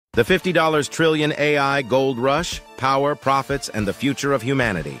The $50 trillion AI gold rush, power, profits, and the future of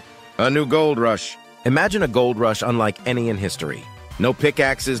humanity. A new gold rush. Imagine a gold rush unlike any in history. No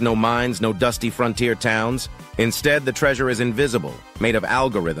pickaxes, no mines, no dusty frontier towns. Instead, the treasure is invisible, made of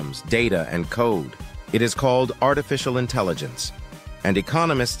algorithms, data, and code. It is called artificial intelligence. And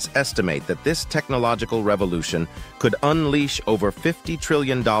economists estimate that this technological revolution could unleash over $50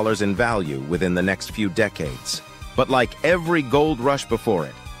 trillion in value within the next few decades. But like every gold rush before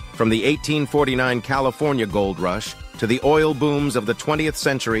it, from the 1849 California gold rush to the oil booms of the 20th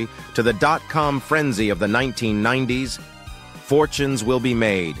century to the dot-com frenzy of the 1990s, fortunes will be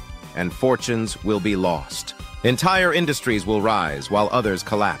made and fortunes will be lost. Entire industries will rise while others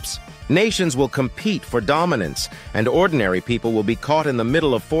collapse. Nations will compete for dominance, and ordinary people will be caught in the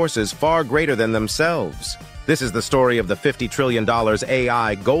middle of forces far greater than themselves. This is the story of the $50 trillion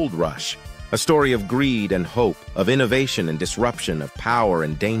AI gold rush. A story of greed and hope, of innovation and disruption, of power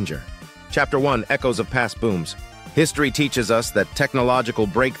and danger. Chapter 1, Echoes of Past Booms. History teaches us that technological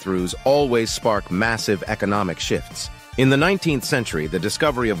breakthroughs always spark massive economic shifts. In the 19th century, the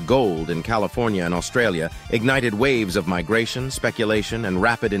discovery of gold in California and Australia ignited waves of migration, speculation, and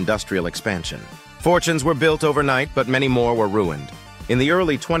rapid industrial expansion. Fortunes were built overnight, but many more were ruined. In the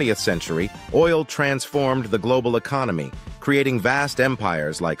early 20th century, oil transformed the global economy, creating vast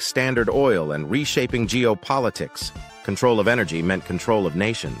empires like Standard Oil and reshaping geopolitics. Control of energy meant control of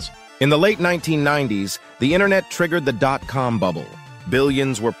nations. In the late 1990s, the internet triggered the dot-com bubble.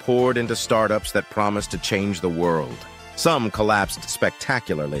 Billions were poured into startups that promised to change the world. Some collapsed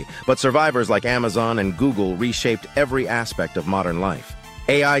spectacularly, but survivors like Amazon and Google reshaped every aspect of modern life.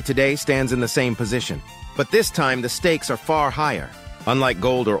 AI today stands in the same position, but this time the stakes are far higher. Unlike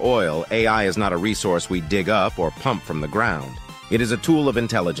gold or oil, AI is not a resource we dig up or pump from the ground. It is a tool of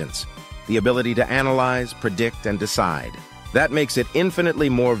intelligence, the ability to analyze, predict, and decide. That makes it infinitely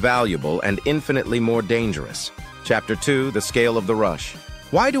more valuable and infinitely more dangerous. Chapter 2, The Scale of the Rush.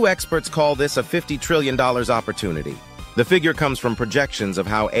 Why do experts call this a $50 trillion opportunity? The figure comes from projections of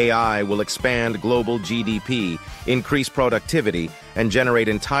how AI will expand global GDP, increase productivity, and generate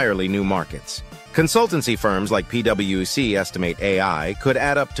entirely new markets. Consultancy firms like PwC estimate AI could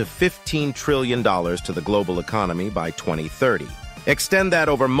add up to $15 trillion to the global economy by 2030. Extend that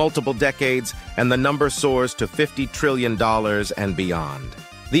over multiple decades, and the number soars to $50 trillion and beyond.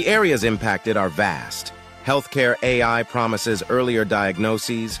 The areas impacted are vast. Healthcare AI promises earlier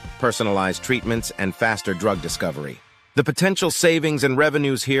diagnoses, personalized treatments, and faster drug discovery. The potential savings and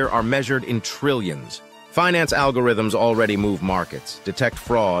revenues here are measured in trillions. Finance algorithms already move markets, detect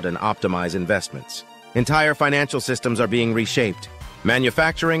fraud, and optimize investments. Entire financial systems are being reshaped.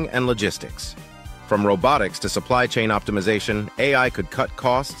 Manufacturing and logistics. From robotics to supply chain optimization, AI could cut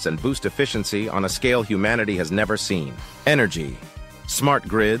costs and boost efficiency on a scale humanity has never seen. Energy. Smart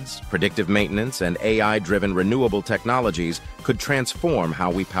grids, predictive maintenance, and AI-driven renewable technologies could transform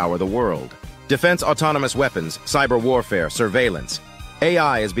how we power the world. Defense, autonomous weapons, cyber warfare, surveillance.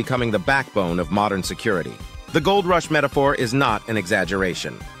 AI is becoming the backbone of modern security. The gold rush metaphor is not an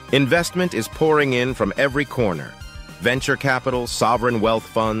exaggeration. Investment is pouring in from every corner. Venture capital, sovereign wealth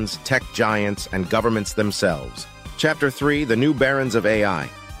funds, tech giants, and governments themselves. Chapter 3, The New Barons of AI.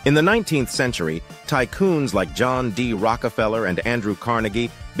 In the 19th century, tycoons like John D. Rockefeller and Andrew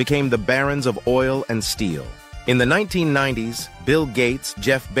Carnegie became the barons of oil and steel. In the 1990s, Bill Gates,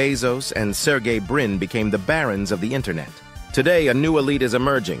 Jeff Bezos, and Sergey Brin became the barons of the internet. Today, a new elite is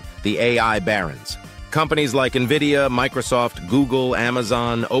emerging, the AI barons. Companies like NVIDIA, Microsoft, Google,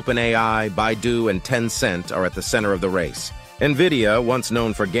 Amazon, OpenAI, Baidu, and Tencent are at the center of the race. NVIDIA, once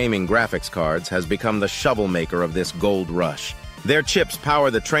known for gaming graphics cards, has become the shovel maker of this gold rush. Their chips power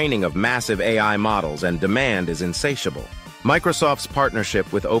the training of massive AI models, and demand is insatiable. Microsoft's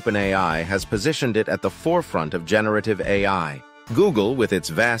partnership with OpenAI has positioned it at the forefront of generative AI. Google, with its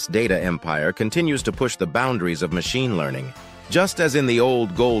vast data empire, continues to push the boundaries of machine learning. Just as in the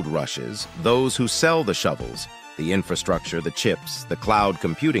old gold rushes, those who sell the shovels, the infrastructure, the chips, the cloud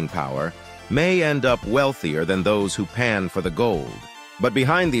computing power, may end up wealthier than those who pan for the gold. But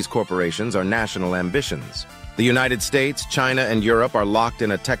behind these corporations are national ambitions. The United States, China, and Europe are locked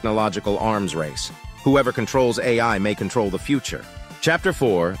in a technological arms race. Whoever controls AI may control the future. Chapter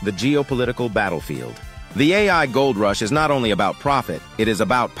 4, The Geopolitical Battlefield. The AI gold rush is not only about profit, it is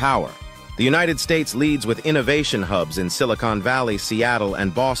about power. The United States leads with innovation hubs in Silicon Valley, Seattle,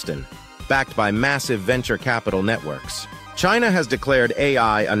 and Boston, backed by massive venture capital networks. China has declared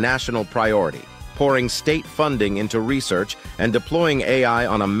AI a national priority, pouring state funding into research and deploying AI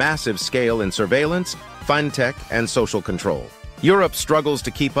on a massive scale in surveillance, fintech, and social control. Europe struggles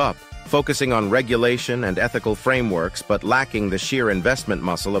to keep up, focusing on regulation and ethical frameworks but lacking the sheer investment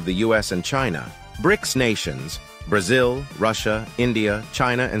muscle of the US and China. BRICS nations, Brazil, Russia, India,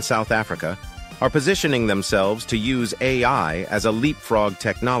 China, and South Africa, are positioning themselves to use AI as a leapfrog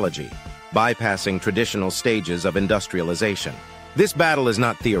technology, bypassing traditional stages of industrialization. This battle is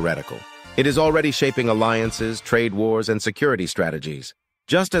not theoretical. It is already shaping alliances, trade wars, and security strategies.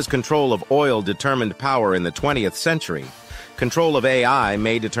 Just as control of oil determined power in the 20th century, control of AI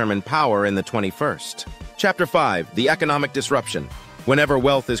may determine power in the 21st. Chapter 5, the economic disruption. Whenever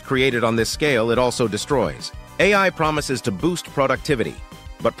wealth is created on this scale, it also destroys. AI promises to boost productivity,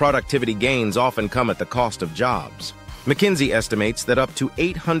 but productivity gains often come at the cost of jobs. McKinsey estimates that up to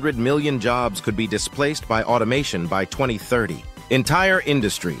 800 million jobs could be displaced by automation by 2030. Entire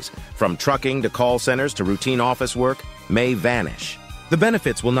industries, from trucking to call centers to routine office work, may vanish. The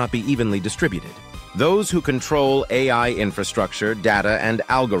benefits will not be evenly distributed. Those who control AI infrastructure, data, and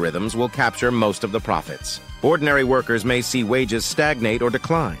algorithms will capture most of the profits. Ordinary workers may see wages stagnate or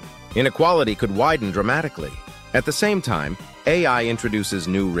decline. Inequality could widen dramatically. At the same time, AI introduces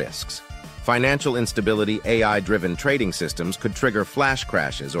new risks. Financial instability, AI-driven trading systems could trigger flash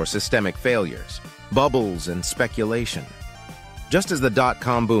crashes or systemic failures, bubbles, and speculation. Just as the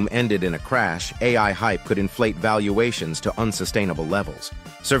dot-com boom ended in a crash, AI hype could inflate valuations to unsustainable levels.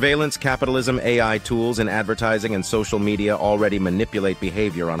 Surveillance capitalism, AI tools in advertising and social media already manipulate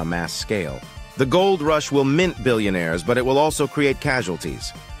behavior on a mass scale. The gold rush will mint billionaires, but it will also create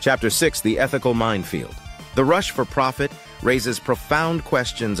casualties. Chapter 6, the ethical minefield. The rush for profit raises profound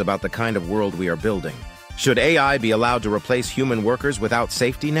questions about the kind of world we are building. Should AI be allowed to replace human workers without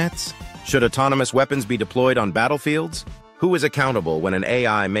safety nets? Should autonomous weapons be deployed on battlefields? Who is accountable when an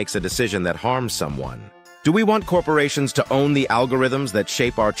AI makes a decision that harms someone? Do we want corporations to own the algorithms that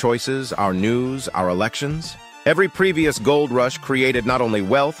shape our choices, our news, our elections? Every previous gold rush created not only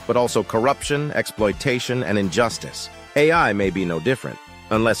wealth, but also corruption, exploitation, and injustice. AI may be no different,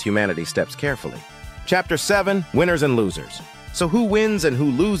 unless humanity steps carefully. Chapter 7, Winners and Losers. So who wins and who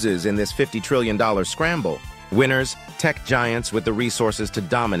loses in this $50 trillion scramble? Winners, tech giants with the resources to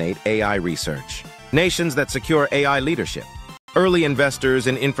dominate AI research. Nations that secure AI leadership. Early investors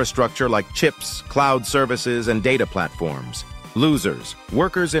in infrastructure like chips, cloud services, and data platforms. Losers,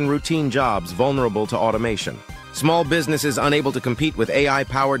 workers in routine jobs vulnerable to automation. Small businesses unable to compete with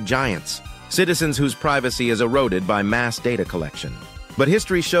AI-powered giants. Citizens whose privacy is eroded by mass data collection. But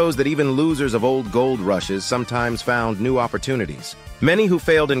history shows that even losers of old gold rushes sometimes found new opportunities. Many who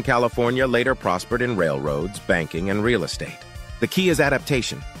failed in California later prospered in railroads, banking, and real estate. The key is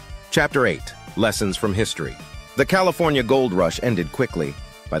adaptation. Chapter 8, Lessons from History. The California gold rush ended quickly.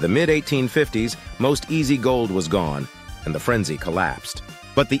 By the mid-1850s, most easy gold was gone, and the frenzy collapsed.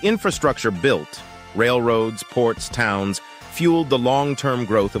 But the infrastructure built, railroads, ports, towns, fueled the long-term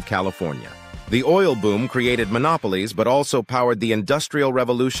growth of California. The oil boom created monopolies but also powered the Industrial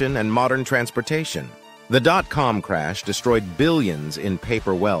Revolution and modern transportation. The dot-com crash destroyed billions in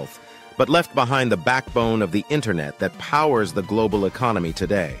paper wealth, but left behind the backbone of the internet that powers the global economy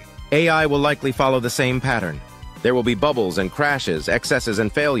today. AI will likely follow the same pattern. There will be bubbles and crashes, excesses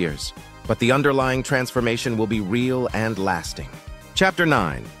and failures, but the underlying transformation will be real and lasting. Chapter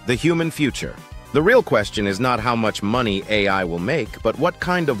 9, The Human Future. The real question is not how much money AI will make, but what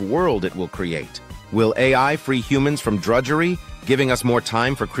kind of world it will create. Will AI free humans from drudgery, giving us more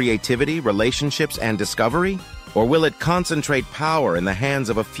time for creativity, relationships, and discovery? Or will it concentrate power in the hands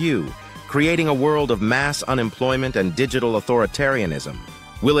of a few, creating a world of mass unemployment and digital authoritarianism?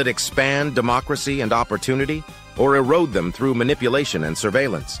 Will it expand democracy and opportunity, or erode them through manipulation and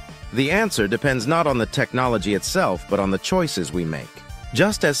surveillance? The answer depends not on the technology itself, but on the choices we make.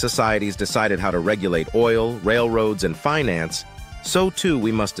 Just as societies decided how to regulate oil, railroads, and finance, so too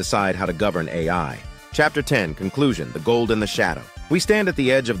we must decide how to govern AI. Chapter 10, Conclusion, The Gold and the Shadow. We stand at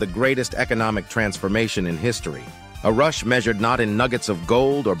the edge of the greatest economic transformation in history. A rush measured not in nuggets of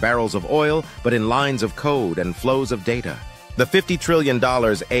gold or barrels of oil, but in lines of code and flows of data. The $50 trillion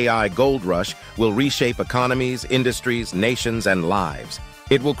AI gold rush will reshape economies, industries, nations, and lives.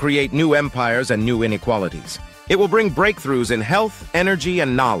 It will create new empires and new inequalities. It will bring breakthroughs in health, energy,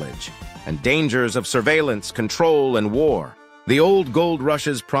 and knowledge, and dangers of surveillance, control, and war. The old gold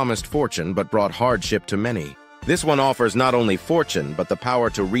rushes promised fortune but brought hardship to many. This one offers not only fortune, but the power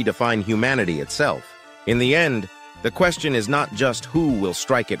to redefine humanity itself. In the end, the question is not just who will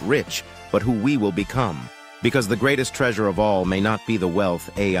strike it rich, but who we will become. Because the greatest treasure of all may not be the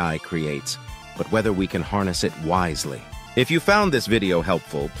wealth AI creates, but whether we can harness it wisely. If you found this video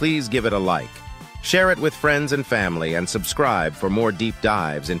helpful, please give it a like. Share it with friends and family, and subscribe for more deep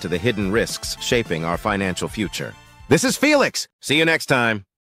dives into the hidden risks shaping our financial future. This is Felix. See you next time.